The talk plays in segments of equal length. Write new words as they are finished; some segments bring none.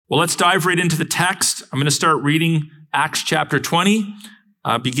Well, let's dive right into the text. I'm going to start reading Acts chapter 20,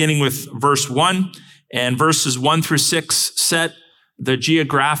 beginning with verse 1. And verses 1 through 6 set the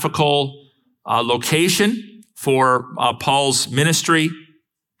geographical location for Paul's ministry.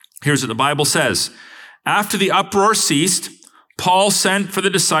 Here's what the Bible says. After the uproar ceased, Paul sent for the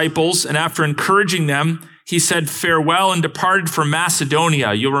disciples, and after encouraging them, he said farewell and departed for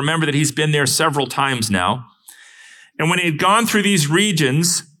Macedonia. You'll remember that he's been there several times now. And when he had gone through these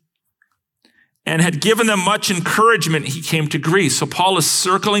regions and had given them much encouragement, he came to Greece. So Paul is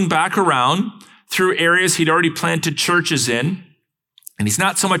circling back around through areas he'd already planted churches in. And he's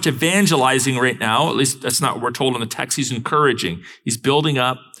not so much evangelizing right now. At least that's not what we're told in the text. He's encouraging. He's building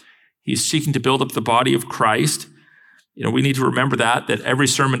up. He's seeking to build up the body of Christ. You know, we need to remember that every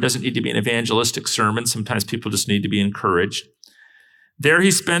sermon doesn't need to be an evangelistic sermon. Sometimes people just need to be encouraged. There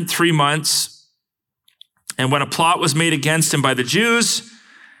he spent 3 months. And when a plot was made against him by the Jews,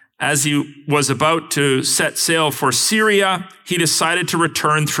 as he was about to set sail for Syria, he decided to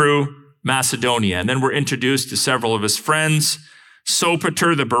return through Macedonia. And then we're introduced to several of his friends.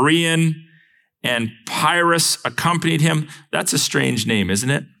 Sopater the Berean and Pyrrhus accompanied him. That's a strange name, isn't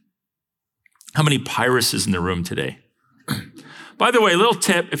it? How many Pyrrhuses in the room today? By the way, a little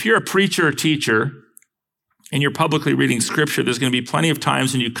tip, if you're a preacher or teacher and you're publicly reading scripture, there's going to be plenty of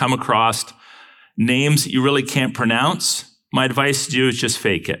times when you come across names that you really can't pronounce. My advice to you is just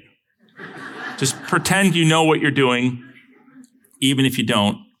fake it. Just pretend you know what you're doing, even if you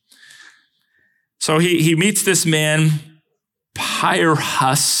don't. So he meets this man,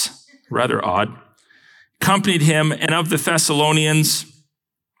 Pyrrhus, rather odd, accompanied him, and of the Thessalonians,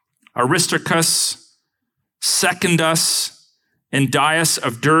 Aristarchus, Secundus, and Dias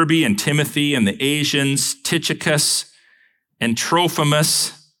of Derbe, and Timothy, and the Asians, Tychicus, and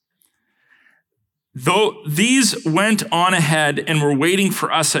Trophimus. Though these went on ahead and were waiting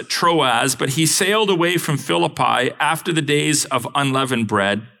for us at Troas, but he sailed away from Philippi after the days of unleavened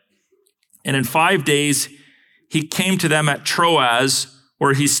bread. And in 5 days, he came to them at Troas,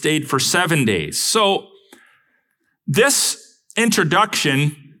 where he stayed for 7 days. So this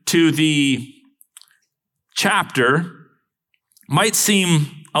introduction to the chapter might seem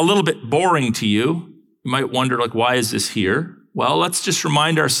a little bit boring to you. You might wonder, why is this here? Well, let's just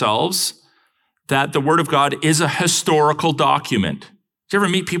remind ourselves that the Word of God is a historical document. Do you ever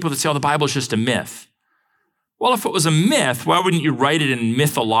meet people that say, the Bible is just a myth? Well, if it was a myth, why wouldn't you write it in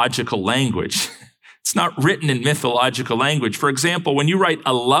mythological language? It's not written in mythological language. For example, when you write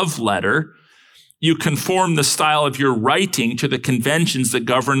a love letter, you conform the style of your writing to the conventions that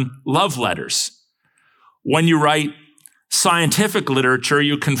govern love letters. When you write scientific literature,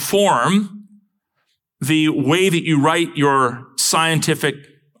 you conform the way that you write your scientific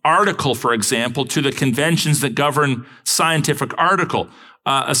article, for example, to the conventions that govern scientific article.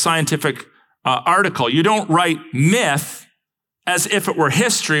 You don't write myth as if it were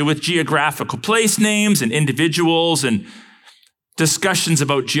history with geographical place names and individuals and discussions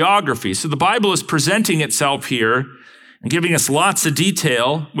about geography. So the Bible is presenting itself here and giving us lots of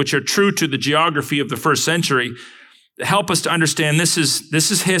detail, which are true to the geography of the first century, to help us to understand this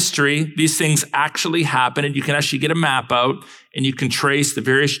is history. These things actually happen, and you can actually get a map out and you can trace the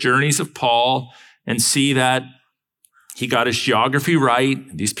various journeys of Paul and see that he got his geography right.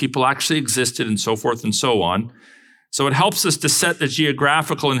 These people actually existed, and so forth and so on. So it helps us to set the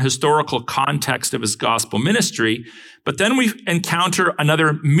geographical and historical context of his gospel ministry. But then we encounter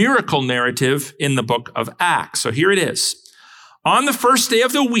another miracle narrative in the book of Acts. So here it is. On the first day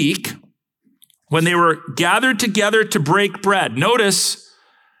of the week, when they were gathered together to break bread. Notice,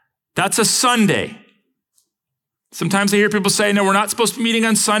 that's a Sunday. Sometimes I hear people say, no, we're not supposed to be meeting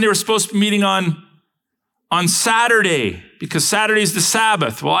on Sunday. We're supposed to be meeting on Saturday, because Saturday is the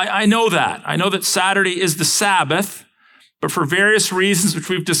Sabbath. Well, I know that. I know that Saturday is the Sabbath, but for various reasons, which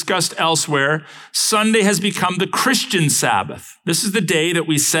we've discussed elsewhere, Sunday has become the Christian Sabbath. This is the day that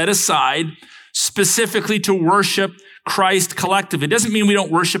we set aside specifically to worship Christ collectively. It doesn't mean we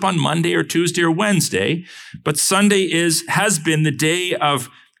don't worship on Monday or Tuesday or Wednesday, but Sunday has been the day of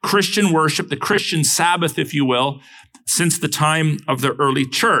Christian worship, the Christian Sabbath, if you will, since the time of the early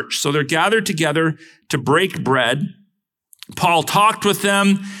church. So they're gathered together to break bread. Paul talked with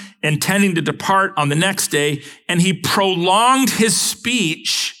them, intending to depart on the next day, and he prolonged his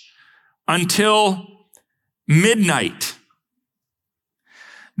speech until midnight.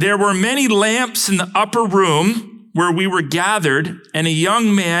 There were many lamps in the upper room where we were gathered, and a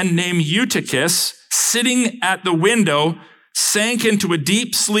young man named Eutychus, sitting at the window, sank into a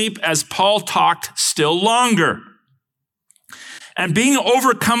deep sleep as Paul talked still longer. And being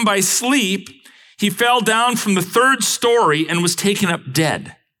overcome by sleep, he fell down from the third story and was taken up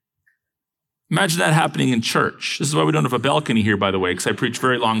dead. Imagine that happening in church. This is why we don't have a balcony here, by the way, because I preach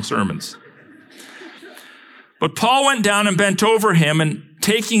very long sermons. But Paul went down and bent over him, and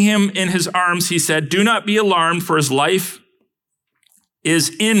taking him in his arms, he said, "Do not be alarmed, for his life is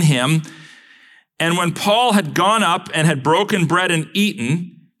in him." And when Paul had gone up and had broken bread and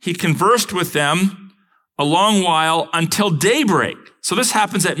eaten, he conversed with them a long while until daybreak. So this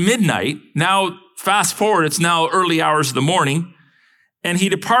happens at midnight. Now, fast forward, it's now early hours of the morning. And he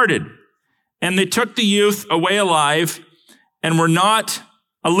departed. And they took the youth away alive and were not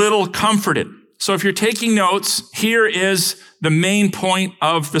a little comforted. So if you're taking notes, here is the main point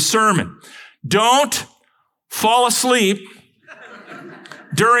of the sermon. Don't fall asleep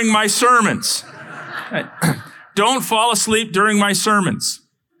during my sermons. Don't fall asleep during my sermons.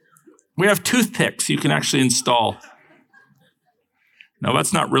 We have toothpicks you can actually install. No,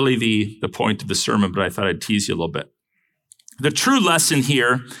 that's not really the point of the sermon, but I thought I'd tease you a little bit. The true lesson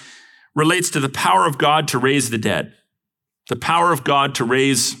here relates to the power of God to raise the dead. The power of God to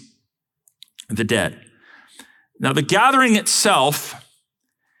raise the dead. Now, the gathering itself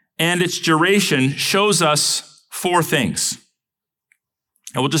and its duration shows us four things.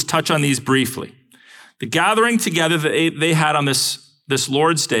 And we'll just touch on these briefly. The gathering together that they had on this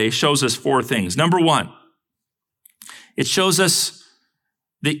Lord's Day shows us four things. Number one, it shows us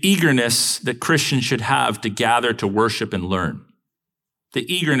the eagerness that Christians should have to gather to worship and learn.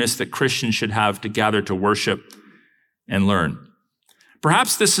 The eagerness that Christians should have to gather to worship and learn.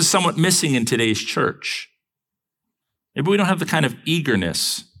 Perhaps this is somewhat missing in today's church. Maybe we don't have the kind of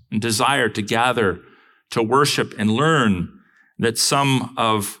eagerness and desire to gather to worship and learn that some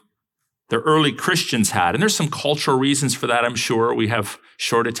of the early Christians had. And there's some cultural reasons for that, I'm sure. We have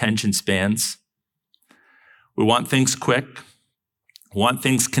short attention spans. We want things quick. We want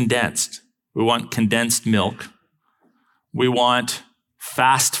things condensed. We want condensed milk. We want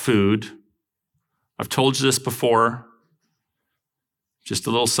fast food. I've told you this before. Just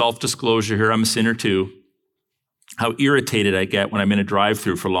a little self-disclosure here. I'm a sinner too. How irritated I get when I'm in a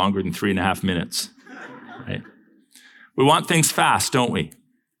drive-thru for longer than 3.5 minutes. Right? We want things fast, don't we?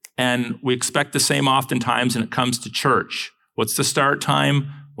 And we expect the same oftentimes when it comes to church. What's the start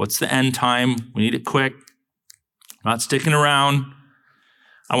time? What's the end time? We need it quick. Not sticking around.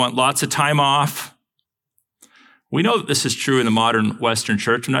 I want lots of time off. We know that this is true in the modern Western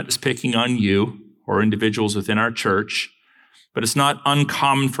church. I'm not just picking on you or individuals within our church, but it's not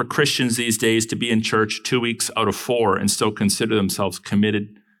uncommon for Christians these days to be in church 2 weeks out of 4 and still consider themselves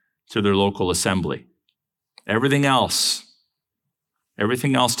committed to their local assembly. Everything else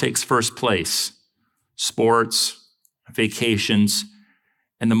takes first place. Sports, vacations.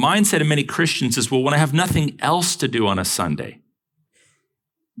 And the mindset of many Christians is, well, when I have nothing else to do on a Sunday,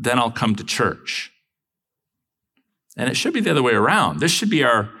 then I'll come to church. And it should be the other way around. This should be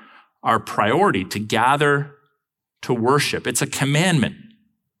our priority, to gather to worship. It's a commandment.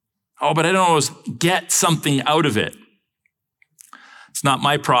 Oh, but I don't always get something out of it. It's not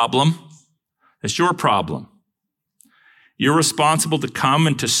my problem. It's your problem. You're responsible to come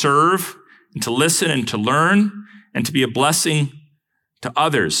and to serve and to listen and to learn and to be a blessing to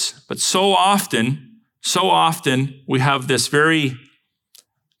others. But so often we have this very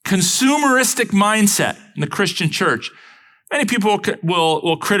consumeristic mindset in the Christian church. Many people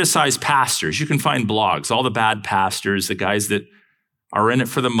will criticize pastors. You can find blogs, all the bad pastors, the guys that are in it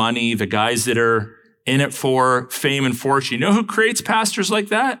for the money, the guys that are in it for fame and fortune. You know who creates pastors like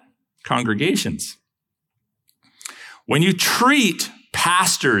that? Congregations. When you treat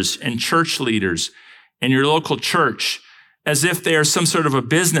pastors and church leaders in your local church as if they are some sort of a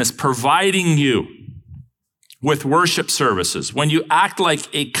business providing you with worship services, when you act like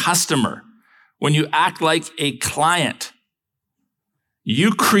a customer, when you act like a client,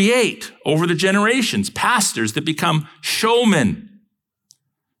 you create over the generations pastors that become showmen,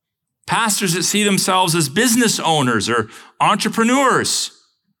 pastors that see themselves as business owners or entrepreneurs.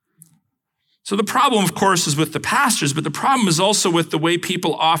 So the problem, of course, is with the pastors, but the problem is also with the way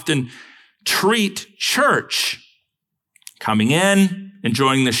people often treat church. Coming in,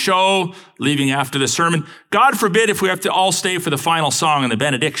 enjoying the show, leaving after the sermon. God forbid if we have to all stay for the final song and the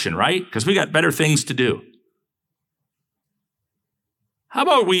benediction, right? Because we got better things to do. How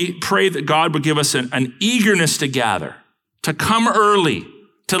about we pray that God would give us an eagerness to gather, to come early,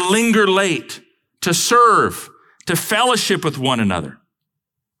 to linger late, to serve, to fellowship with one another.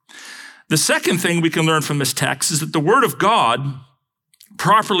 The second thing we can learn from this text is that the Word of God,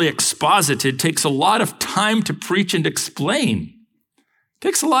 properly exposited, takes a lot of time to preach and explain. It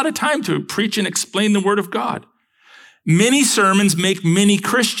takes a lot of time to preach and explain the Word of God. Many sermons make many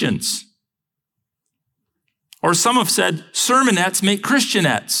Christians. Or some have said, sermonettes make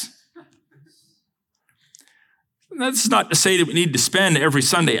Christianettes. That's not to say that we need to spend every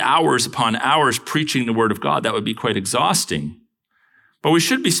Sunday hours upon hours preaching the Word of God. That would be quite exhausting. But we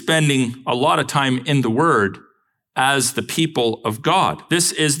should be spending a lot of time in the Word as the people of God.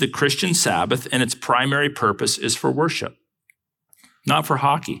 This is the Christian Sabbath, and its primary purpose is for worship, not for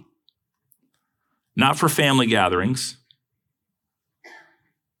hockey, not for family gatherings,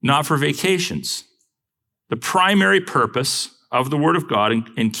 not for vacations. The primary purpose of the Word of God,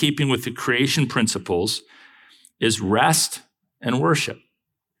 in keeping with the creation principles, is rest and worship.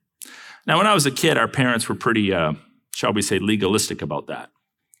 Now, when I was a kid, our parents were pretty, shall we say, legalistic about that.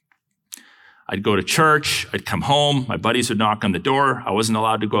 I'd go to church, I'd come home, my buddies would knock on the door. I wasn't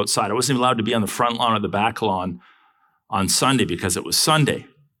allowed to go outside. I wasn't even allowed to be on the front lawn or the back lawn on Sunday because it was Sunday.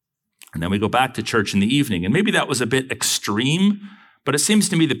 And then we go back to church in the evening. And maybe that was a bit extreme, but it seems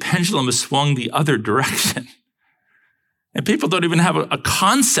to me the pendulum has swung the other direction. And people don't even have a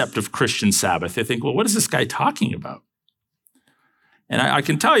concept of Christian Sabbath. They think, well, what is this guy talking about? And I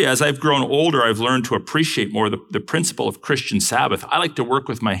can tell you, as I've grown older, I've learned to appreciate more the principle of Christian Sabbath. I like to work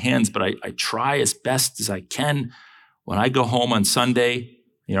with my hands, but I try as best as I can. When I go home on Sunday,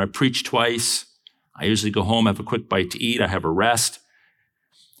 I preach twice. I usually go home, have a quick bite to eat. I have a rest.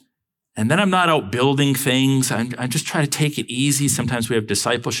 And then I'm not out building things. I just try to take it easy. Sometimes we have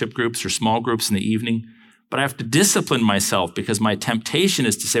discipleship groups or small groups in the evening. But I have to discipline myself because my temptation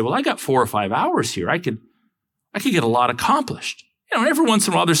is to say, well, I got 4 or 5 hours here. I could get a lot accomplished. Every once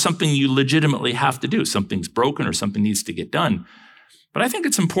in a while, there's something you legitimately have to do. Something's broken or something needs to get done. But I think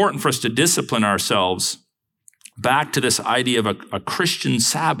it's important for us to discipline ourselves back to this idea of a Christian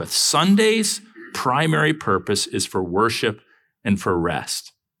Sabbath. Sunday's primary purpose is for worship and for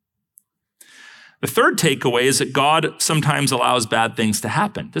rest. The third takeaway is that God sometimes allows bad things to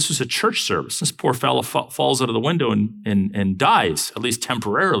happen. This was a church service. This poor fellow falls out of the window and dies, at least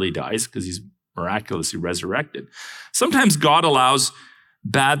temporarily dies, because he's miraculously resurrected. Sometimes God allows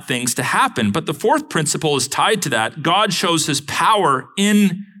bad things to happen. But the fourth principle is tied to that. God shows his power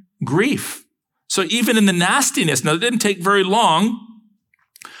in grief. So even in the nastiness, now it didn't take very long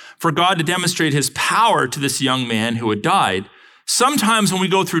for God to demonstrate his power to this young man who had died. Sometimes when we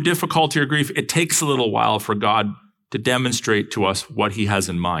go through difficulty or grief, it takes a little while for God to demonstrate to us what he has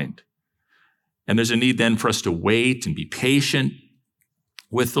in mind. And there's a need then for us to wait and be patient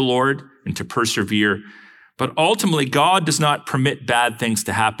with the Lord and to persevere. But ultimately, God does not permit bad things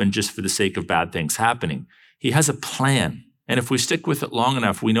to happen just for the sake of bad things happening. He has a plan. And if we stick with it long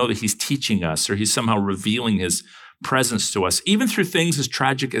enough, we know that he's teaching us or he's somehow revealing his presence to us, even through things as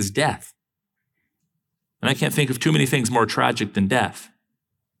tragic as death. And I can't think of too many things more tragic than death.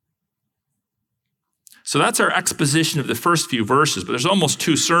 So that's our exposition of the first few verses, but there's almost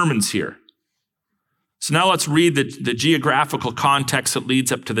 2 sermons here. So now let's read the geographical context that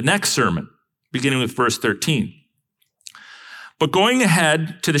leads up to the next sermon, beginning with verse 13. But going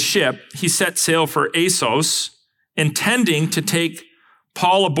ahead to the ship, he set sail for Assos, intending to take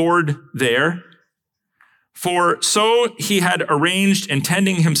Paul aboard there. For so he had arranged,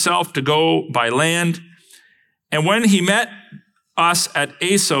 intending himself to go by land. And when he met us at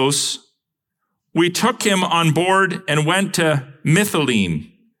Assos, we took him on board and went to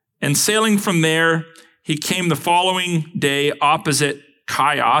Mytilene. And sailing from there, he came the following day opposite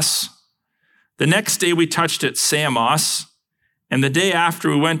Chios. The next day we touched at Samos, and the day after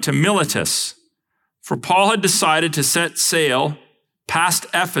we went to Miletus. For Paul had decided to set sail past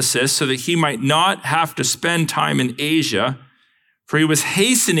Ephesus so that he might not have to spend time in Asia, for he was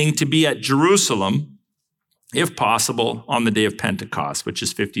hastening to be at Jerusalem, if possible, on the day of Pentecost, which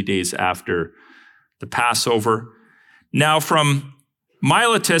is 50 days after the Passover. Now from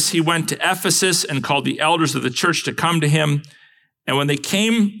Miletus, he went to Ephesus and called the elders of the church to come to him. And when they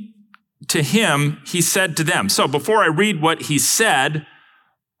came to him, he said to them. So before I read what he said,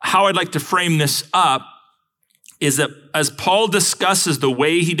 how I'd like to frame this up is that as Paul discusses the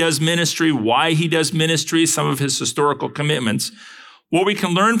way he does ministry, why he does ministry, some of his historical commitments, what we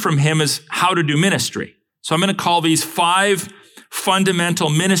can learn from him is how to do ministry. So I'm going to call these 5 fundamental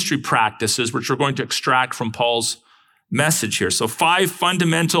ministry practices, which we're going to extract from Paul's message here. So 5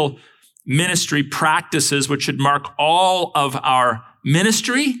 fundamental ministry practices which should mark all of our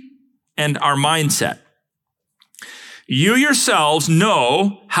ministry and our mindset. You yourselves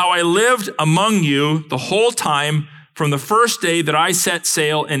know how I lived among you the whole time from the first day that I set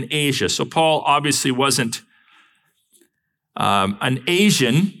sail in Asia. So Paul obviously wasn't an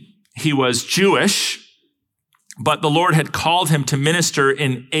Asian. He was Jewish, but the Lord had called him to minister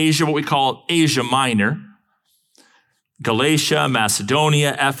in Asia, what we call Asia Minor. Galatia,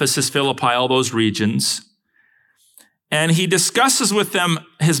 Macedonia, Ephesus, Philippi, all those regions. And he discusses with them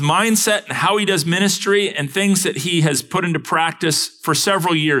his mindset and how he does ministry and things that he has put into practice for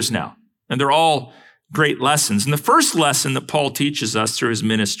several years now. And they're all great lessons. And the first lesson that Paul teaches us through his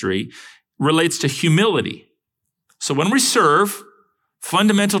ministry relates to humility. So when we serve,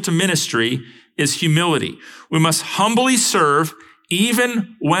 fundamental to ministry is humility. We must humbly serve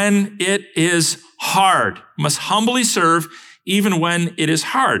even when it is hard. We must humbly serve even when it is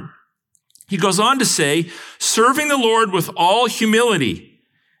hard. He goes on to say, serving the Lord with all humility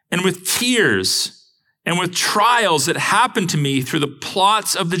and with tears and with trials that happened to me through the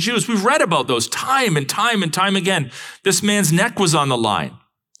plots of the Jews. We've read about those time and time and time again. This man's neck was on the line.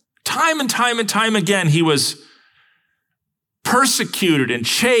 Time and time and time again, he was persecuted and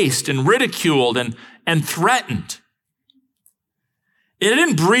chased and ridiculed and threatened. It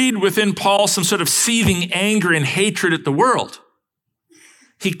didn't breed within Paul some sort of seething anger and hatred at the world.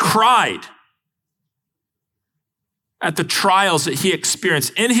 He cried at the trials that he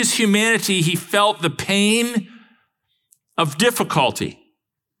experienced. In his humanity, he felt the pain of difficulty.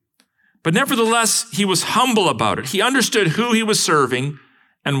 But nevertheless, he was humble about it. He understood who he was serving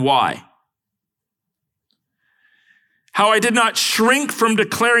and why. How I did not shrink from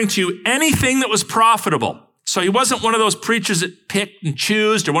declaring to you anything that was profitable. So he wasn't one of those preachers that picked and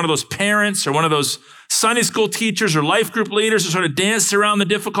chose, or one of those parents, or one of those Sunday school teachers or life group leaders who sort of danced around the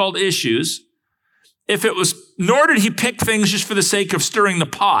difficult issues. Nor did he pick things just for the sake of stirring the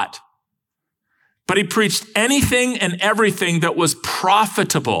pot. But he preached anything and everything that was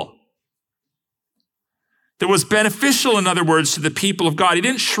profitable, that was beneficial, in other words, to the people of God. He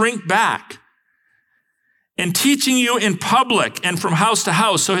didn't shrink back. And teaching you in public and from house to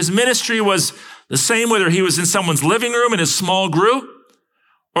house. So his ministry was the same whether he was in someone's living room in his small group,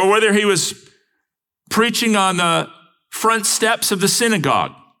 or whether he was preaching on the front steps of the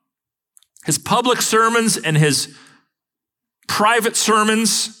synagogue. His public sermons and his private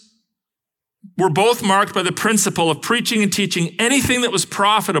sermons were both marked by the principle of preaching and teaching anything that was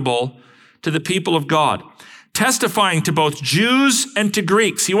profitable to the people of God, testifying to both Jews and to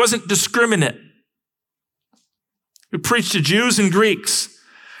Greeks. He wasn't discriminate. He preached to Jews and Greeks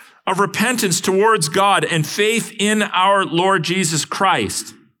of repentance towards God and faith in our Lord Jesus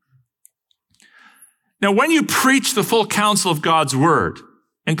Christ. Now, when you preach the full counsel of God's word,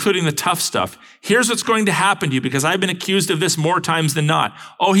 including the tough stuff, here's what's going to happen to you, because I've been accused of this more times than not.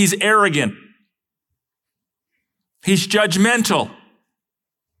 Oh, he's arrogant. He's judgmental.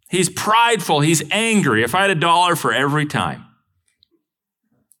 He's prideful. He's angry. If I had $1 for every time.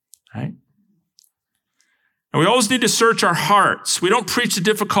 Right? And we always need to search our hearts. We don't preach the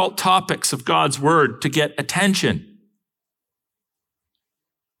difficult topics of God's word to get attention.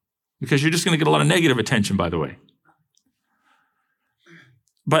 Because you're just going to get a lot of negative attention, by the way.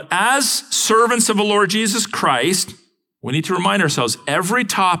 But as servants of the Lord Jesus Christ, we need to remind ourselves, every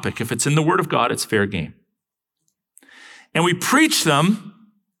topic, if it's in the Word of God, it's fair game. And we preach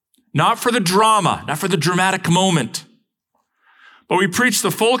them not for the drama, not for the dramatic moment, but we preach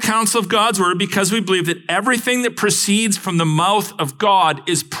the full counsel of God's word because we believe that everything that proceeds from the mouth of God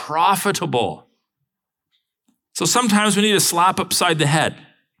is profitable. So sometimes we need a slap upside the head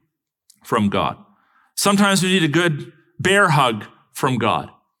from God. Sometimes we need a good bear hug from God.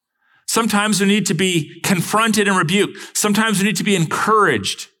 Sometimes we need to be confronted and rebuked. Sometimes we need to be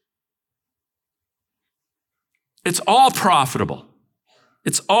encouraged. It's all profitable.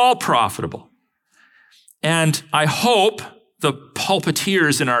 It's all profitable. And I hope the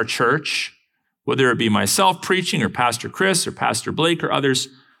pulpiteers in our church, whether it be myself preaching or Pastor Chris or Pastor Blake or others,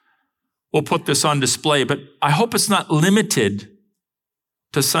 will put this on display. But I hope it's not limited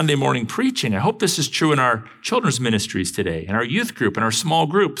to Sunday morning preaching. I hope this is true in our children's ministries today, in our youth group, in our small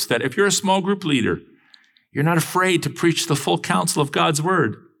groups, that if you're a small group leader, you're not afraid to preach the full counsel of God's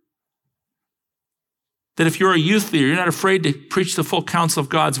word. That if you're a youth leader, you're not afraid to preach the full counsel of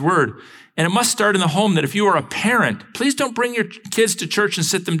God's word. And it must start in the home, that if you are a parent, please don't bring your kids to church and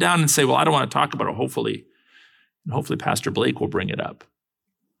sit them down and say, well, I don't want to talk about it, hopefully Pastor Blake will bring it up.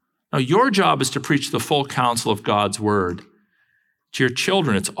 No, your job is to preach the full counsel of God's word to your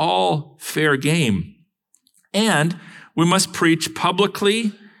children. It's all fair game. And we must preach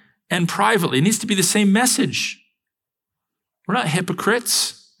publicly and privately. It needs to be the same message. We're not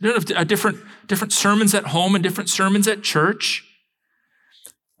hypocrites. We don't have different sermons at home and different sermons at church.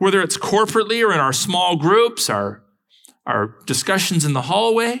 Whether it's corporately or in our small groups, our discussions in the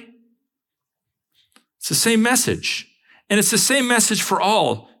hallway. It's the same message. And it's the same message for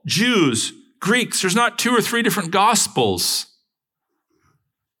all, Jews, Greeks. There's not 2 or 3 different gospels.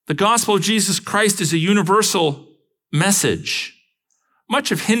 The gospel of Jesus Christ is a universal message.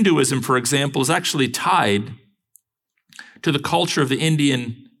 Much of Hinduism, for example, is actually tied to the culture of the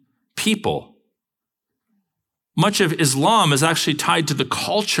Indian people. Much of Islam is actually tied to the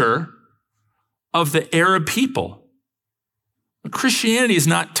culture of the Arab people. Christianity is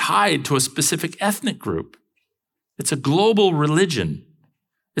not tied to a specific ethnic group. It's a global religion.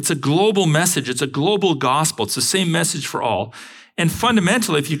 It's a global message. It's a global gospel. It's the same message for all. And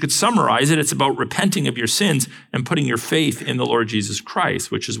fundamentally, if you could summarize it, it's about repenting of your sins and putting your faith in the Lord Jesus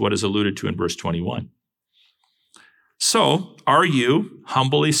Christ, which is what is alluded to in verse 21. So, are you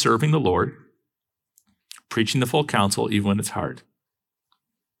humbly serving the Lord, preaching the full counsel even when it's hard?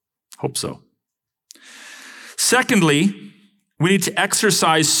 Hope so. Secondly, we need to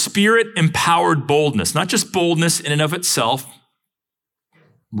exercise Spirit-empowered boldness, not just boldness in and of itself,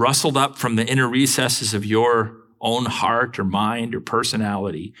 rustled up from the inner recesses of your own heart or mind or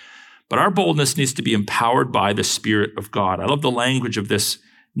personality, but our boldness needs to be empowered by the Spirit of God. I love the language of this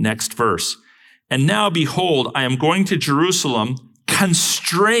next verse. And now, behold, I am going to Jerusalem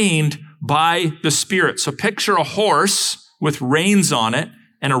constrained by the Spirit. So picture a horse with reins on it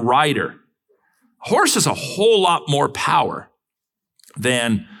and a rider. A horse has a whole lot more power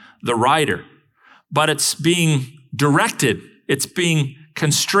than the rider, but it's being directed, it's being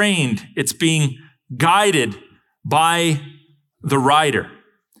constrained, it's being guided by the rider.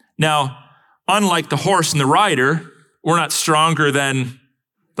 Now, unlike the horse and the rider, we're not stronger than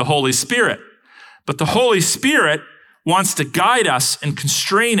the Holy Spirit. But the Holy Spirit wants to guide us and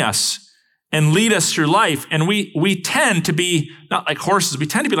constrain us and lead us through life. And we tend to be not like horses, we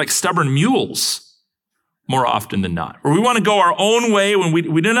tend to be like stubborn mules more often than not. Or we want to go our own way when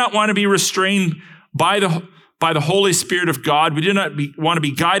we do not want to be restrained by the Holy Spirit of God. We do not want to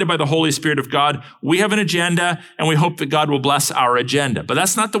be guided by the Holy Spirit of God. We have an agenda, and we hope that God will bless our agenda. But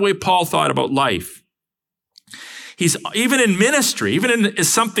that's not the way Paul thought about life. He's even in ministry, even in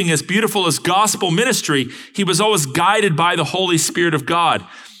something as beautiful as gospel ministry, he was always guided by the Holy Spirit of God.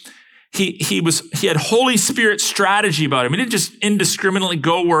 He had Holy Spirit strategy about him. He didn't just indiscriminately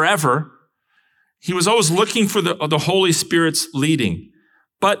go wherever. He was always looking for the Holy Spirit's leading.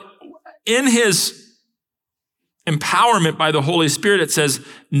 But in his empowerment by the Holy Spirit, it says,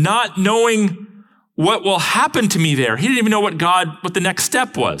 not knowing what will happen to me there. He didn't even know what the next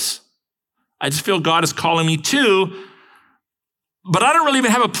step was. I just feel God is calling me to, but I don't really even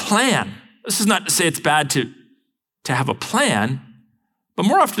have a plan. This is not to say it's bad to have a plan, but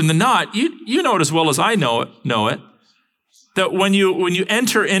more often than not, you know it as well as I know it, that when you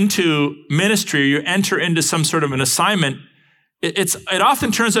enter into ministry, or you enter into some sort of an assignment, it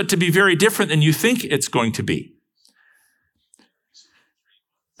often turns out to be very different than you think it's going to be.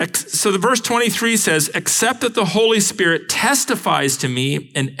 So the verse 23 says, except that the Holy Spirit testifies to me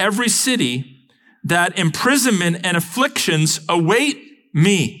in every city that imprisonment and afflictions await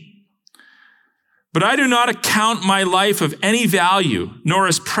me. But I do not account my life of any value, nor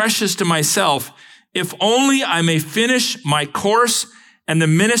as precious to myself, if only I may finish my course and the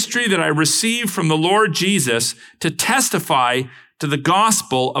ministry that I received from the Lord Jesus to testify to the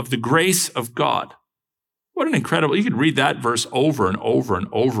gospel of the grace of God. What an incredible, you could read that verse over and over and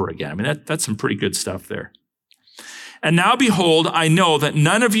over again. I mean, that's some pretty good stuff there. And now behold, I know that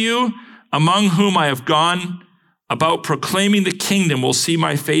none of you among whom I have gone about proclaiming the kingdom will see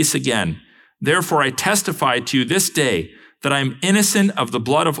my face again. Therefore, I testify to you this day that I am innocent of the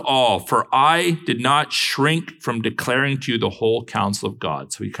blood of all, for I did not shrink from declaring to you the whole counsel of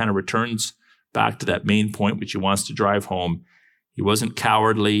God. So he kind of returns back to that main point, which he wants to drive home. He wasn't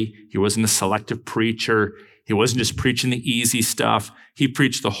cowardly. He wasn't a selective preacher. He wasn't just preaching the easy stuff. He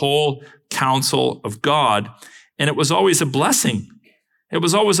preached the whole counsel of God, and it was always a blessing. It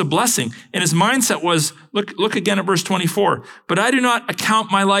was always a blessing. And his mindset was, look again at verse 24. But I do not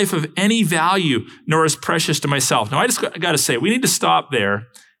account my life of any value, nor as precious to myself. Now, I got to say, we need to stop there,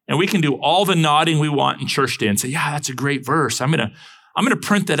 and we can do all the nodding we want in church day and say, yeah, that's a great verse. I'm going to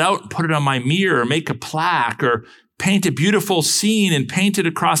print that out and put it on my mirror, or make a plaque, or paint a beautiful scene and paint it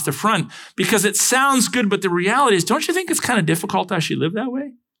across the front, because it sounds good, but the reality is, don't you think it's kind of difficult to actually live that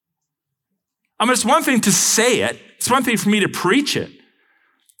way? I mean, it's one thing to say it. It's one thing for me to preach it.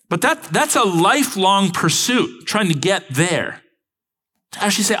 But that's a lifelong pursuit, trying to get there. To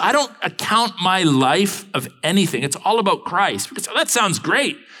actually say, I don't account my life of anything. It's all about Christ. Because that sounds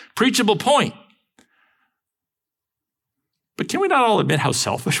great. Preachable point. But can we not all admit how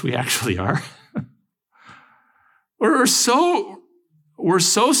selfish we actually are? We're so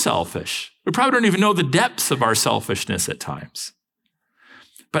selfish. We probably don't even know the depths of our selfishness at times.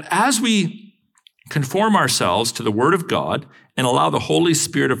 But as we conform ourselves to the Word of God and allow the Holy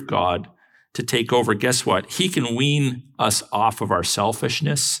Spirit of God to take over, guess what? He can wean us off of our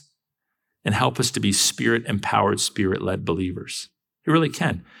selfishness, and help us to be Spirit-empowered, Spirit-led believers. He really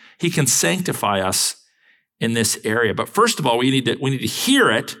can. He can sanctify us in this area. But first of all, we need to hear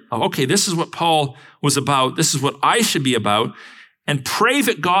it. Oh, okay, this is what Paul was about. This is what I should be about. And pray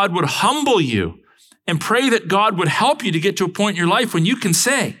that God would humble you, and pray that God would help you to get to a point in your life when you can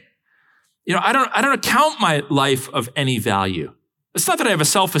say, I don't account my life of any value. It's not that I have a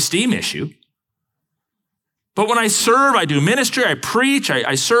self-esteem issue. But when I serve, I do ministry, I preach,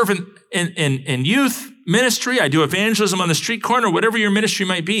 I serve in youth ministry, I do evangelism on the street corner, whatever your ministry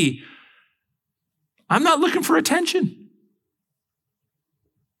might be, I'm not looking for attention.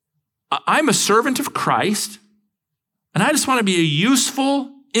 I'm a servant of Christ, and I just want to be a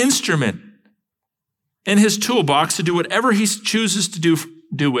useful instrument in his toolbox to do whatever he chooses to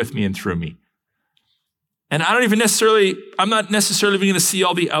do with me and through me. And I'm not necessarily going to see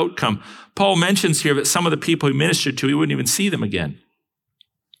all the outcome. Paul mentions here that some of the people he ministered to, he wouldn't even see them again.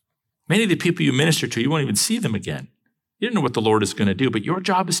 Many of the people you minister to, you won't even see them again. You don't know what the Lord is going to do, but your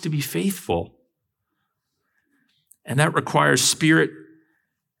job is to be faithful. And that requires Spirit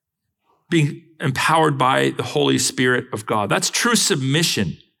being empowered by the Holy Spirit of God. That's true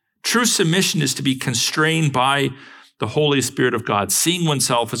submission. True submission is to be constrained by the Holy Spirit of God, seeing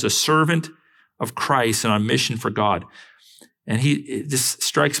oneself as a servant of Christ and on mission for God. And this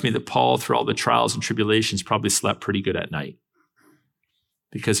strikes me that Paul, through all the trials and tribulations, probably slept pretty good at night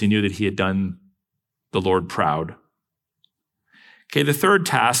because he knew that he had done the Lord proud. Okay, the third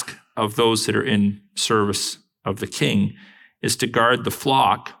task of those that are in service of the king is to guard the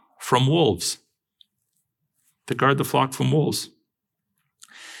flock from wolves. To guard the flock from wolves.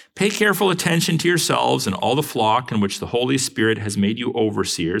 Pay careful attention to yourselves and all the flock in which the Holy Spirit has made you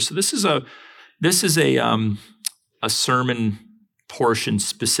overseers. So this is a sermon portion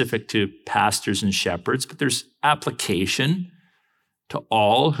specific to pastors and shepherds, but there's application to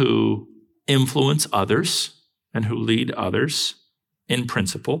all who influence others and who lead others in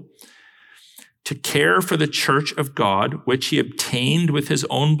principle. To care for the church of God, which he obtained with his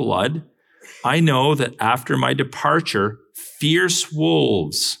own blood. I know that after my departure, fierce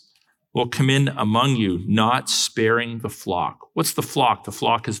wolves will come in among you, not sparing the flock. What's the flock? The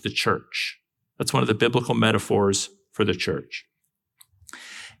flock is the church. That's one of the biblical metaphors for the church.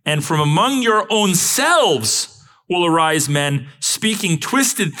 And from among your own selves will arise men speaking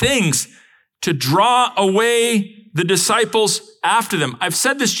twisted things to draw away the disciples after them. I've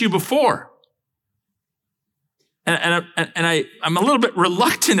said this to you before. And I'm a little bit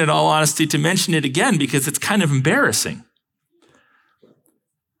reluctant, in all honesty, to mention it again because it's kind of embarrassing.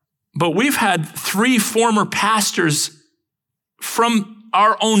 But we've had 3 former pastors from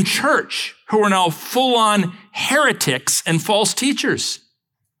our own church who are now full-on heretics and false teachers.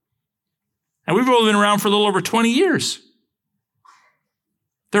 And we've only been around for a little over 20 years.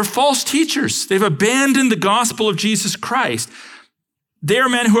 They're false teachers. They've abandoned the gospel of Jesus Christ. They are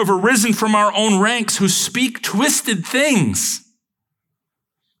men who have arisen from our own ranks who speak twisted things.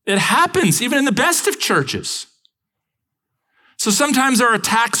 It happens even in the best of churches. So sometimes our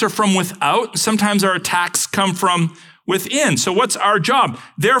attacks are from without, sometimes our attacks come from within. So what's our job?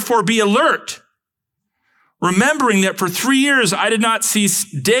 Therefore, be alert, remembering that for 3 years I did not cease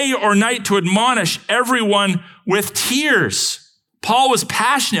day or night to admonish everyone with tears. Paul was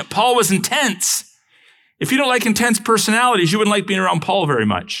passionate. Paul was intense. If you don't like intense personalities, you wouldn't like being around Paul very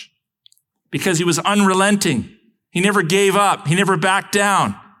much because he was unrelenting. He never gave up. He never backed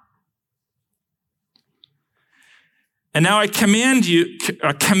down. And now I commend you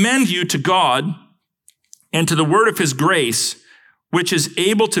to God and to the word of his grace, which is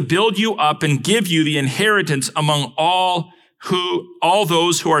able to build you up and give you the inheritance among all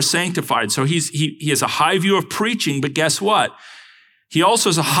those who are sanctified. So he has a high view of preaching, but guess what? He also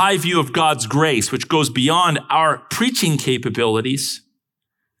has a high view of God's grace, which goes beyond our preaching capabilities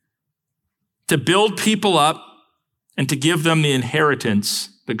to build people up and to give them the inheritance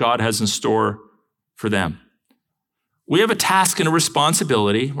that God has in store for them. We have a task and a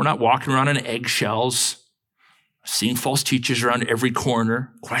responsibility. We're not walking around on eggshells, seeing false teachers around every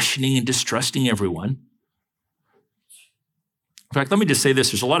corner, questioning and distrusting everyone. In fact, let me just say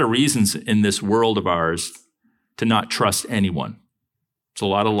this. There's a lot of reasons in this world of ours to not trust anyone. There's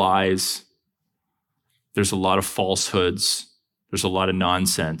a lot of lies. There's a lot of falsehoods. There's a lot of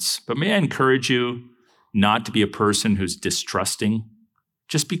nonsense. But may I encourage you not to be a person who's distrusting?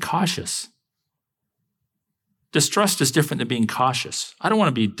 Just be cautious. Distrust is different than being cautious. I don't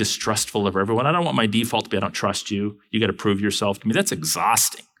want to be distrustful of everyone. I don't want my default to be, I don't trust you. You got to prove yourself to me. That's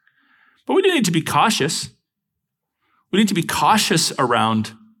exhausting. But we do need to be cautious. We need to be cautious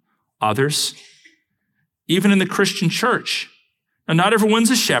around others, even in the Christian church. Now, not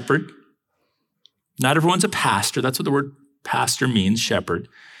everyone's a shepherd. Not everyone's a pastor. That's what the word pastor means, shepherd.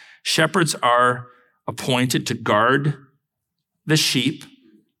 Shepherds are appointed to guard the sheep,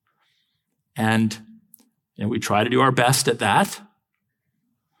 and we try to do our best at that,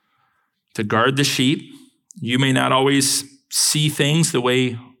 to guard the sheep. You may not always see things the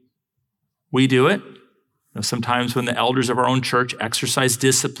way we do it. Sometimes when the elders of our own church exercise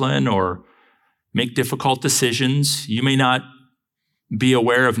discipline or make difficult decisions, you may not be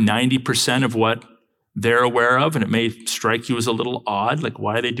aware of 90% of what they're aware of, and it may strike you as a little odd, like,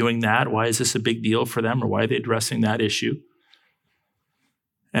 why are they doing that? Why is this a big deal for them? Or why are they addressing that issue?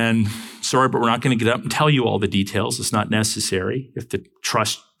 And sorry, but we're not going to get up and tell you all the details. It's not necessary. You have to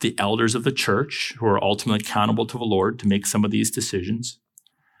trust the elders of the church who are ultimately accountable to the Lord to make some of these decisions.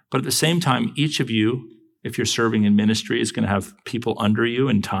 But at the same time, each of you, if you're serving in ministry, is going to have people under you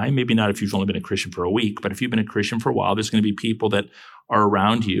in time. Maybe not if you've only been a Christian for a week, but if you've been a Christian for a while, there's going to be people that are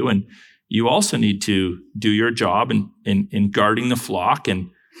around you. And you also need to do your job in guarding the flock and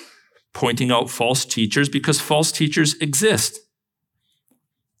pointing out false teachers, because false teachers exist.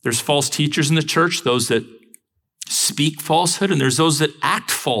 There's false teachers in the church, those that speak falsehood, and there's those that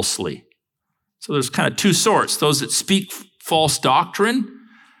act falsely. So there's kind of two sorts, those that speak false doctrine,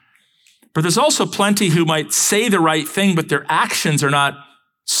 but there's also plenty who might say the right thing, but their actions are not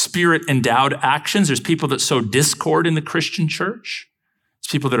Spirit-endowed actions. There's people that sow discord in the Christian church.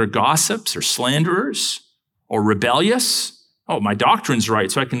 There's people that are gossips or slanderers or rebellious. Oh, my doctrine's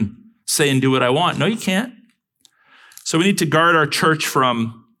right, so I can say and do what I want. No, you can't. So we need to guard our church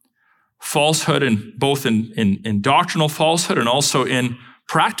from falsehood, and both in doctrinal falsehood and also in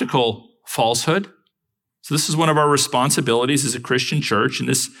practical falsehood. So this is one of our responsibilities as a Christian church, and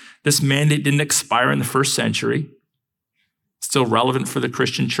this mandate didn't expire in the first century. It's still relevant for the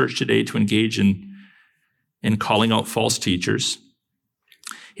Christian church today to engage in calling out false teachers.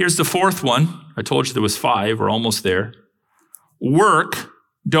 Here's the fourth one. I told you there was 5. We're almost there. Work,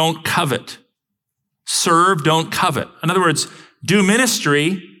 don't covet. Serve, don't covet. In other words, do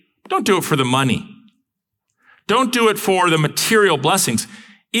ministry, don't do it for the money. Don't do it for the material blessings.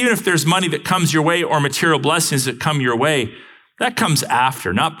 Even if there's money that comes your way or material blessings that come your way, that comes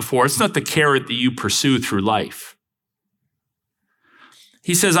after, not before. It's not the carrot that you pursue through life.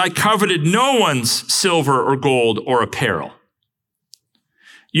 He says, I coveted no one's silver or gold or apparel.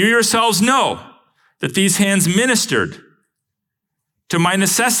 You yourselves know that these hands ministered to my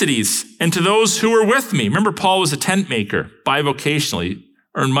necessities and to those who were with me. Remember, Paul was a tent maker, bivocationally,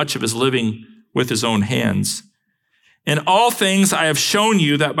 earned much of his living with his own hands. In all things, I have shown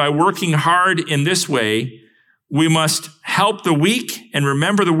you that by working hard in this way, we must help the weak and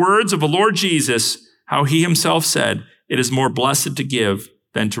remember the words of the Lord Jesus, how he himself said, it is more blessed to give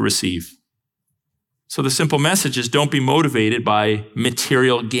than to receive. So the simple message is, don't be motivated by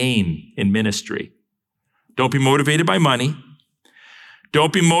material gain in ministry. Don't be motivated by money.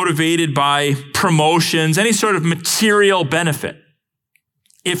 Don't be motivated by promotions, any sort of material benefit.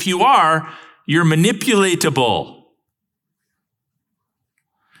 If you are, you're manipulatable.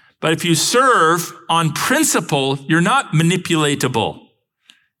 But if you serve on principle, you're not manipulatable.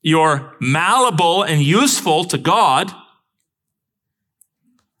 You're malleable and useful to God.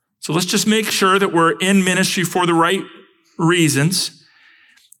 So let's just make sure that we're in ministry for the right reasons.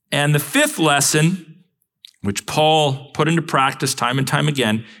 And the 5th lesson, which Paul put into practice time and time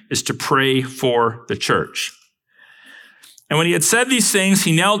again, is to pray for the church. And when he had said these things,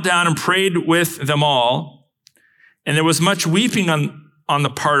 he knelt down and prayed with them all. And there was much weeping on the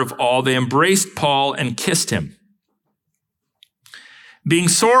part of all. They embraced Paul and kissed him, being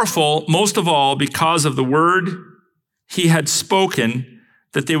sorrowful most of all because of the word he had spoken,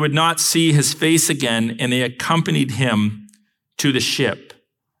 that they would not see his face again, and they accompanied him to the ship.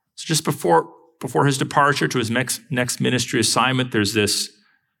 So just before his departure to his next ministry assignment, there's this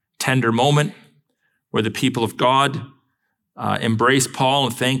tender moment where the people of God embrace Paul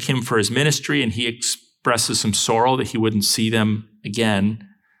and thank him for his ministry, and he expresses some sorrow that he wouldn't see them again.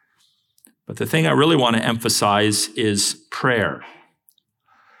 But the thing I really want to emphasize is prayer.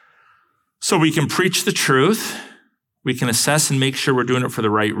 So we can preach the truth. We can assess and make sure we're doing it for the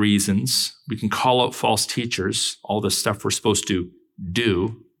right reasons. We can call out false teachers, all the stuff we're supposed to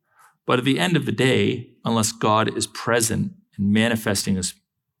do. But at the end of the day, unless God is present and manifesting his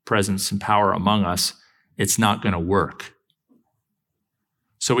presence and power among us, it's not going to work.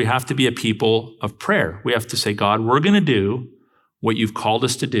 So we have to be a people of prayer. We have to say, God, we're going to do what you've called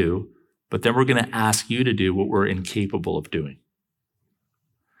us to do, but then we're going to ask you to do what we're incapable of doing.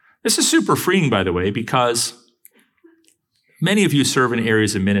 This is super freeing, by the way, because many of you serve in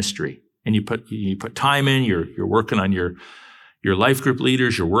areas of ministry, and you put time in, you're working on your your life group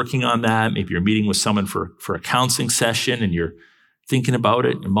leaders, you're working on that. Maybe you're meeting with someone for a counseling session and you're thinking about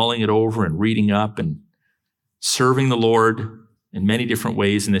it and mulling it over and reading up and serving the Lord in many different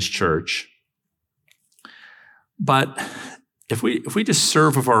ways in this church. But if we just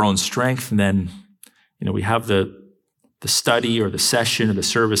serve of our own strength and then, we have the study or the session or the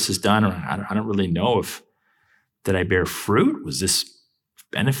service is done, or I don't really know if did I bear fruit? Was this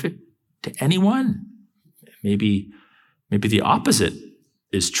benefit to anyone? Maybe the opposite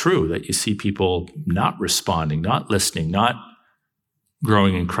is true, that you see people not responding, not listening, not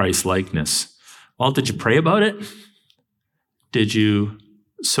growing in Christ's likeness. Well, did you pray about it? Did you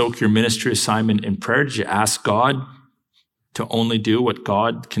soak your ministry assignment in prayer? Did you ask God to only do what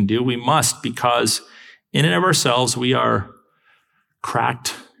God can do? We must, because in and of ourselves, we are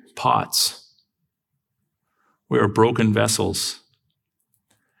cracked pots. We are broken vessels.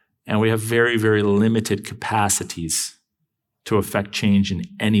 And we have very, very limited capacities to affect change in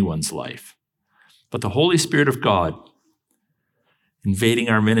anyone's life. But the Holy Spirit of God invading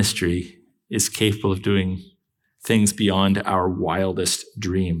our ministry is capable of doing things beyond our wildest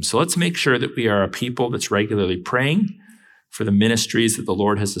dreams. So let's make sure that we are a people that's regularly praying for the ministries that the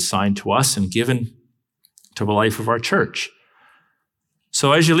Lord has assigned to us and given to the life of our church.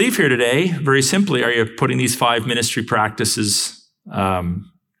 So as you leave here today, very simply, are you putting these 5 ministry practices,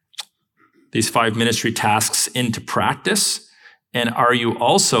 these 5 ministry tasks into practice? And are you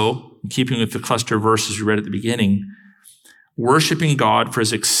also, in keeping with the cluster of verses we read at the beginning, worshiping God for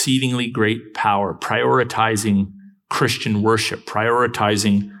his exceedingly great power, prioritizing Christian worship,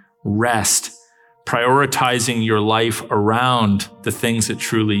 prioritizing rest, prioritizing your life around the things that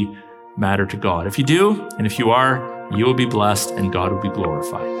truly matter to God? If you do, and if you are, you will be blessed and God will be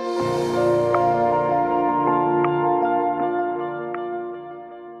glorified.